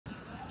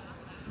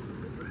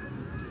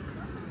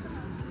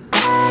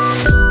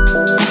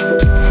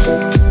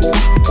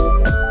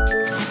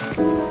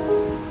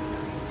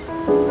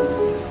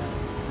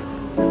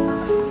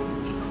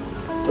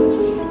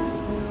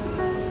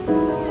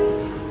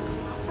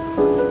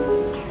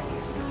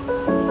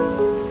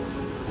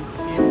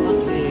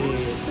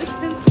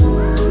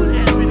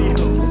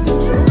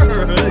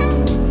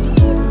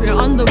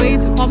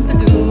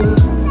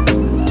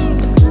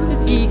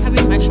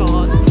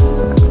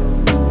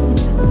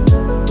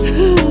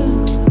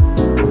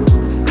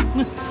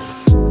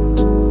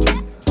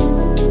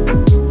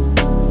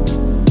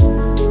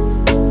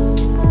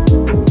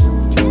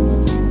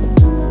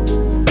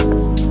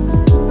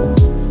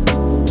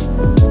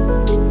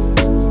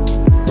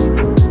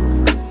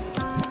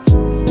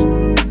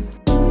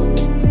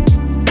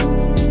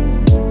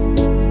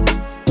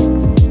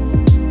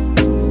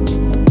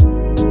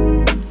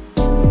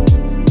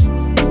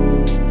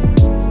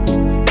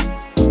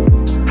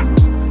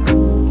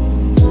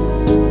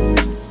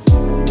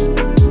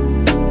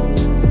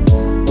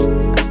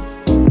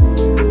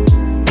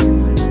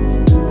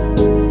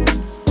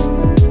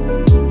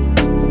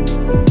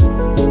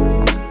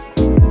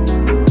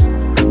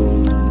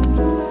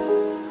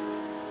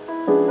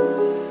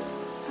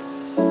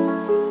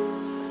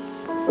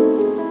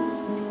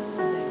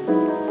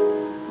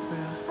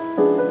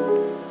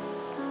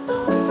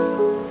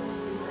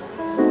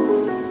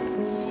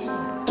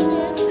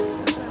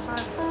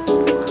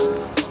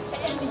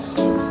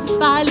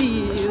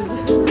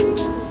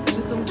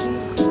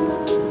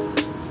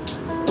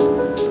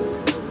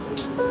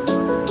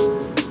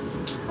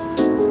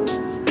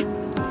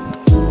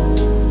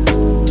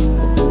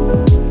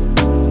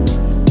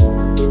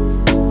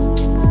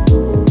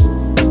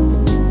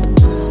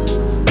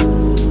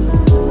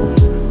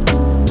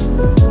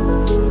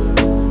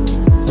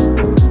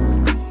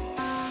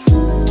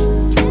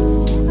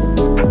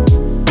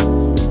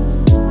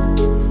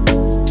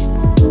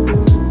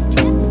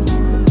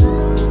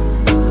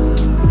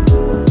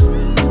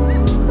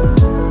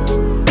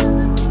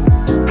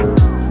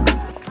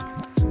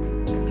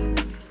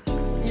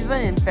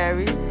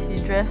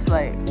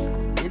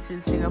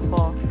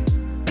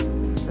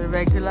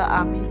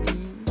army tee,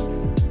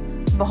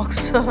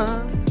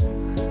 boxer,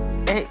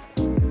 egg.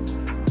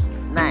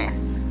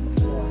 Nice.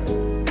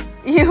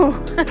 Ew.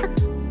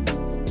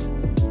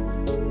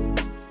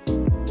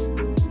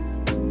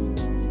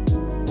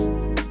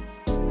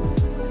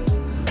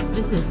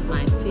 This is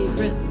my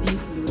favorite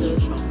beef noodle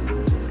shop.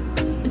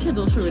 Actually, I'm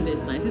not sure whether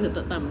it's nice. I think the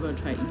third time I'm going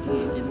to try eating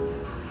it again.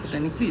 But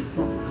technically, it's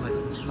not like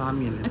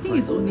ramen. I think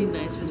it's only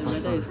nice when the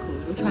weather is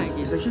cold. We'll try again.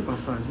 It's actually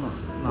pasta, it's not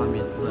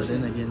ramen. But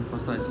then again,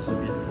 pasta is also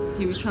weird.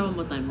 Okay, we try one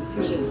more time. We see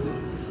whether it's good.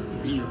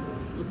 Yeah.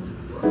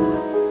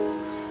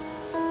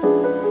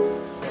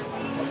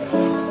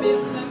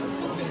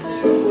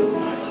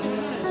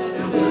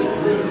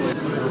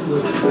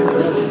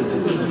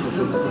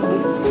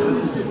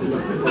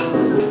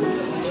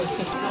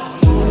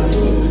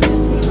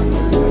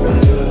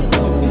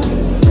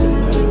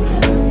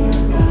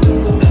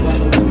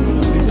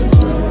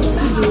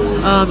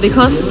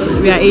 Because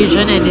we are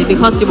Asian and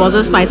because it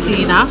wasn't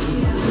spicy enough,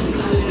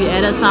 we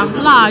added some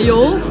la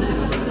yo.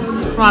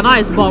 Right now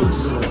it's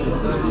bombs. We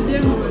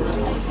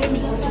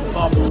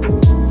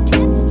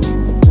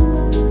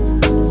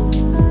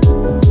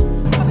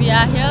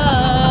are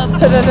here.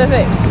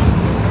 Wait.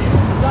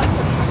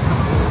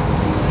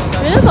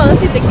 We're just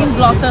honestly taking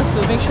vlogs just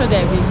to make sure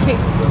that we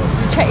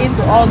check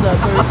into all the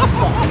touristy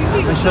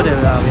spots. Make sure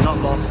that we're not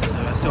lost,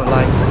 we're still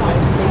alive.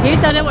 Can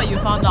you tell them what you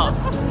found out?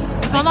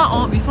 We found out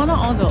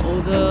all the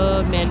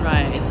older men,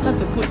 right, start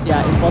to put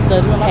their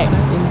important tag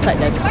inside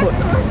their coat.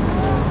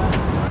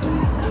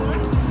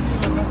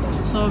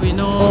 So we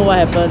know what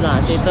happened lah.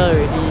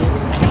 Later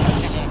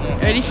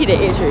already hit the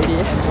age already.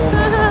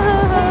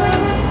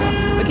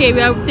 Okay, we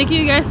are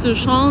taking you guys to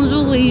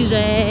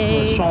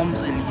Champs-Élysées.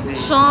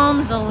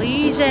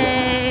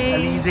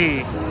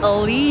 Champs-Élysées.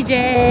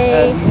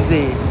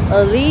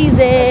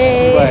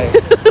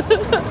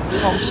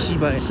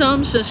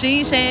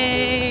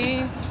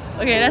 Champs-Élysées.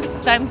 Okay, that's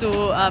time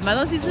to 买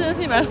东西吃东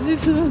西。我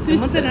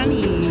们在哪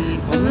里？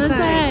我们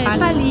在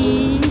巴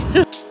黎。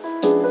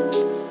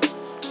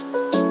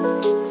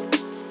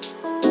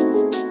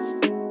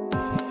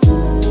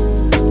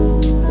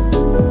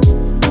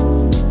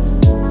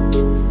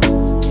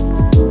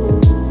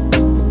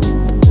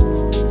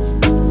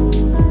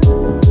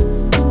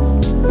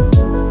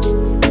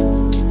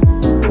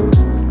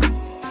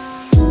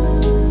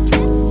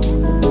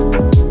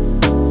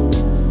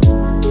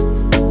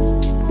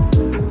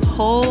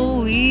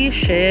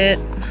Shit.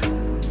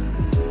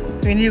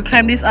 We need to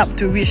climb this up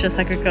to reach the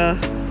Sacré-Cœur.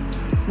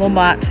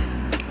 Montmartre.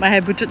 Might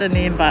have butchered the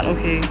name, but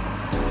okay.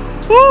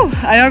 Woo!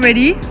 Are you all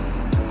ready?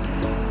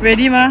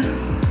 Ready, ma?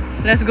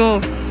 Let's go.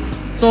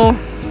 So,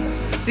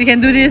 we can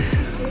do this.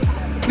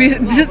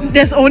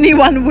 There's only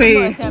one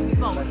way.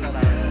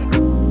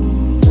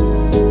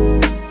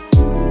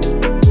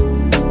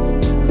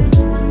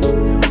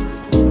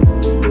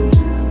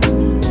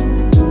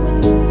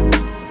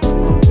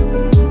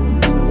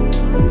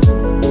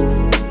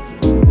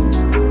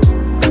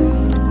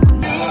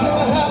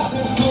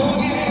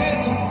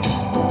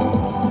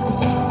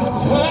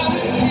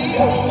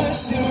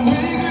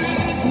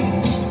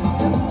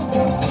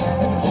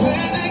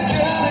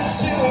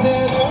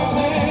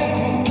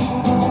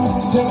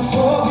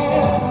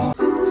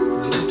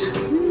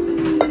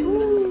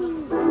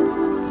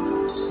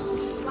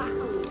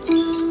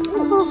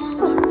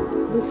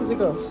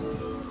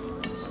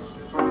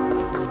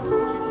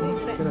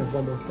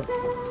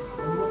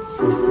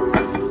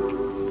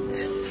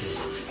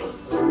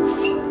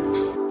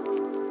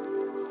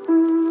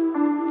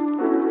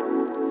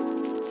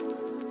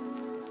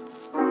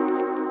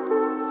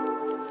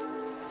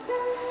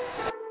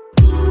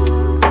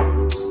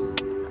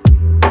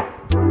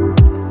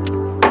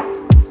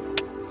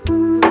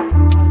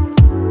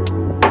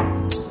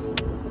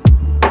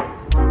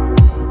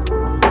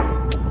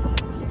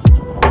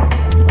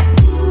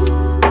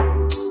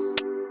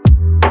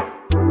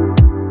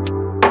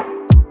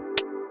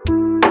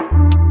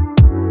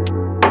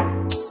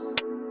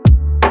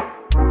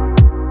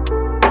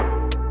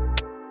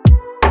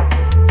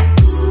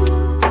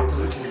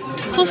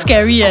 So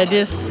scary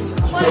this.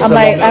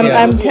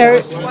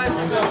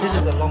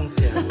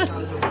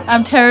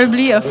 I'm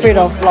terribly afraid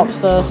of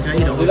lobsters.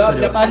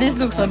 But this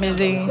looks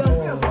amazing.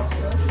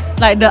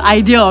 Like the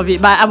idea of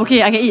it, but I'm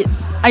okay, I can eat.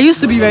 I used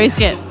to be very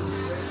scared,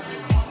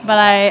 but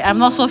I'm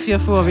not so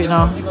fearful of it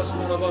now.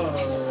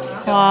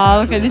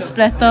 Wow, look at this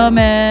splatter,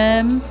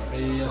 man.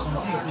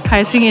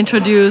 Kai Xing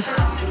introduced.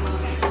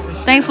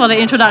 Thanks for the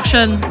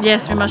introduction.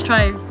 Yes, we must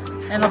try.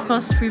 And of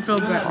course, free flow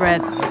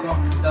bread.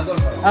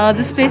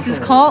 This place is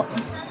called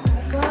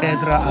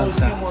Pedra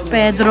Alta.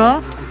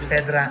 Pedra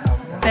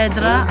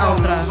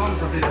Alta.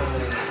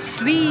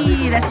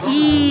 Sweet, let's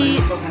eat.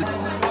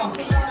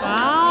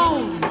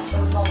 Wow.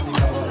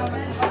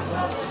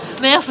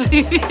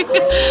 Merci.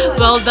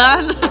 Well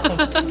done.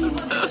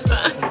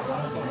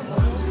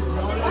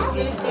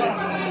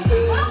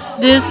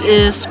 This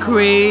is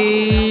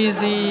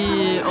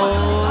crazy.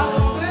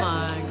 Oh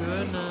my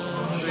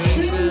goodness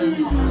gracious.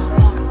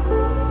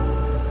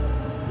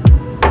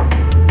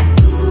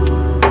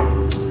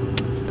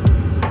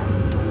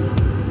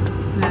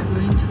 We are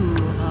going to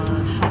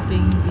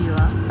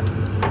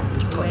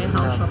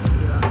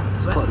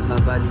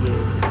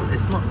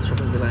not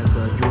shopping villa, it's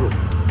a Europe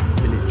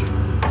village.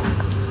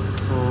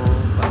 So,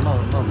 but not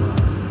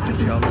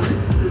factory outlet.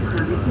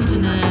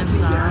 H&M,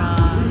 Zara,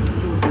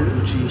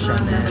 Gucci,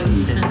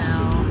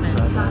 Chanel,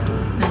 Prada,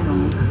 Fendi,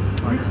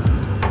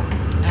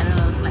 at a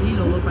slightly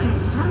lower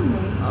price.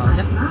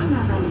 yeah.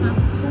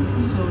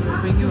 So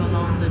we'll bring you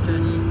along the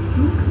journey.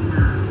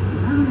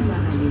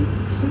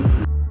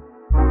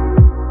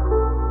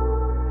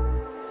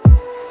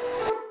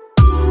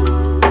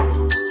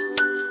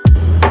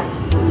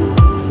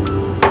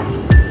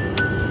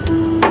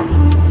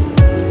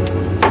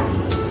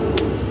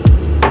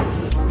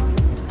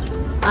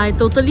 I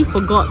totally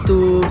forgot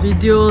to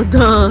video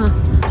the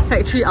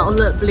factory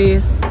outlet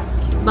place,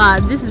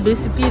 but this is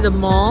basically the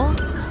mall,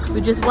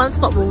 which is one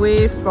stop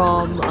away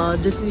from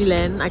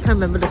Disneyland. I can't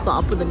remember the store,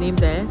 I'll put the name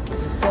there.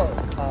 It's called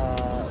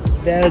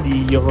Val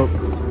d'Europe.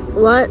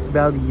 What?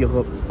 Val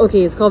d'Europe.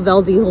 Okay, it's called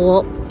Val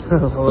d'Europe.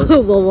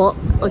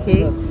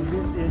 Okay. It means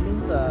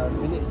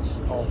village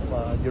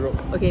of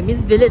Europe. Okay, it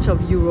means village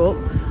of Europe.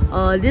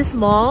 This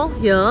mall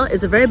here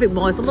is a very big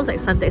mall. It's almost like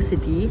Suntec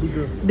City.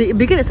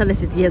 Bigger than Suntec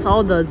City. It has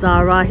all the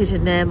Zara,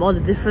 H&M, all the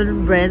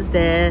different brands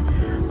there.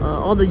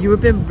 All the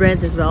European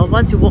brands as well.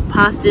 Once you walk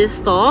past this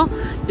store,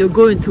 you'll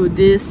go into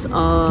this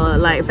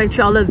like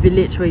factory outlet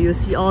village where you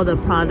see all the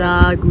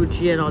Prada,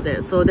 Gucci and all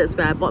that. So that's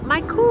where I bought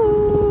my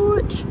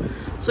coach.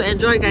 So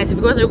enjoy guys. If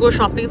you guys want to go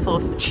shopping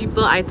for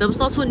cheaper items,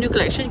 not so new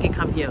collection, you can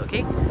come here,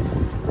 okay?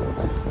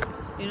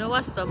 You know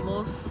what's the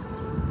most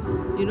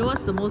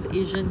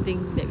Asian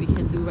thing that we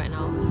can do right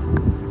now?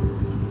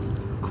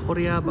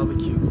 Korea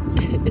barbecue.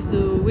 Is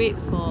to wait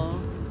for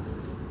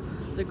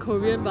the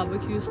Korean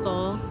barbecue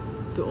store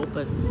to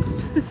open.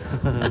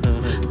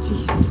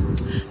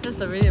 Jeez, that's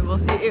the really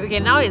most. Okay,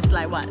 now it's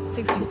like what,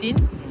 6:15?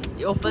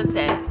 It opens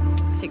at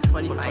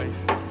 6:45.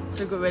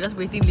 So we're just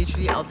waiting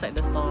literally outside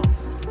the store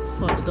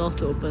for the doors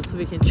to open so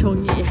we can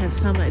chong it, have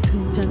some like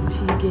tunjang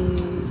jjigae,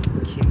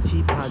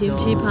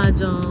 Kimchi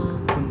pajong.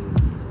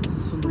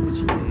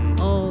 Sundubuchi.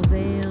 Oh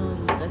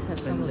damn, let's have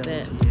some of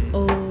that.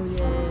 Oh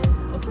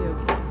yeah, okay.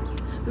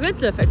 We went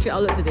to the factory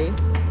outlet today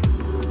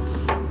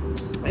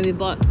and we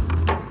bought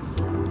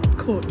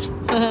Coach.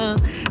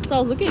 So I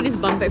was looking at this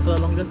bum bag for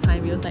the longest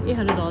time. It was like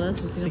 $800 in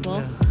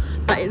Singapore.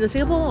 But the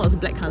Singapore one was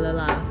black colour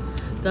lah.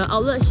 The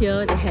outlet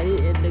here, they had it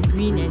in the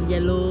green and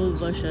yellow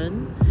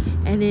version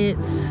and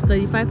it's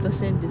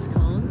 35%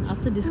 discount.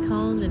 After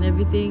discount and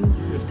everything,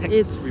 with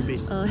tax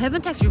rebate.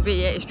 Haven't tax rebate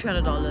yet, it's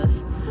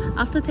 $300.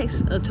 After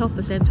tax,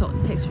 12%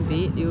 tax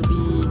rebate, it will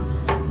be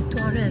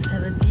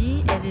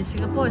 $270, and in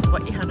Singapore it's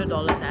about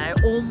 $800. I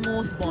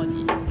almost bought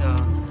it. Yeah.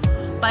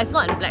 But it's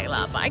not in black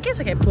lah. But I guess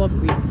I can pull off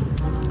green.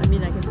 I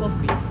mean, I can pull off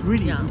green.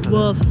 Really? Yeah,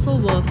 worth, so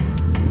worth. I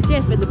didn't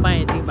expect to buy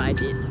anything, but I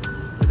did.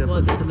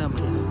 Worth it.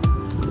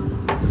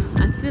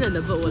 I feel like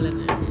the bird will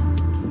land in it.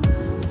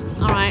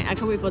 Alright, I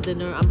can't wait for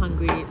dinner. I'm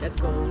hungry. Let's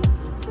go.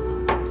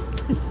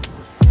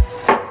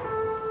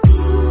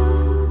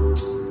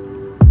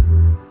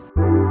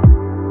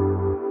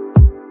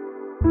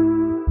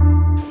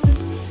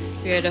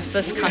 We're the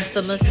first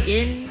customers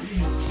in.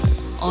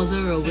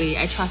 Order away.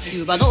 I trust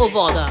you, but don't over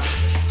order.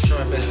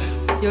 Sure, best.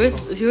 You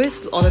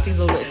always order things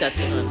over at that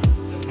thing.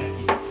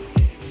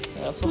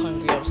 I'm so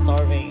hungry. I'm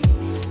starving.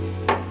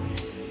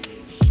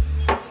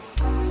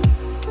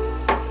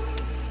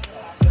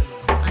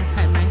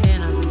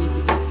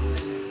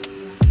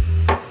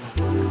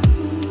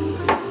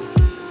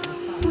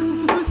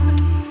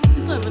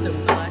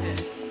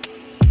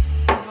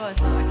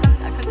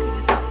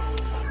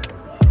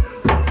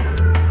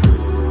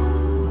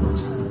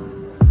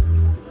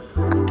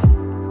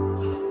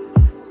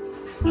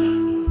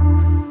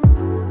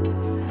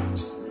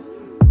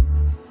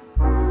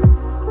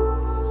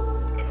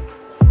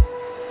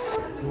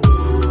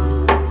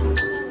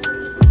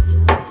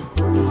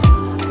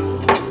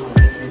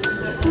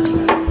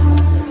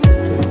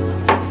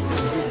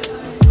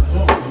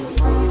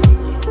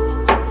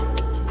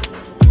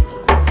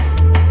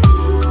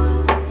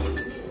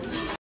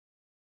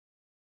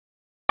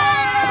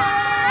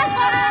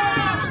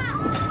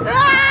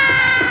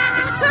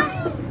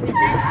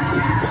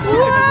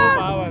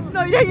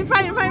 No, yeah, you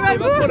find.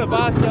 Put the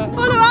bar.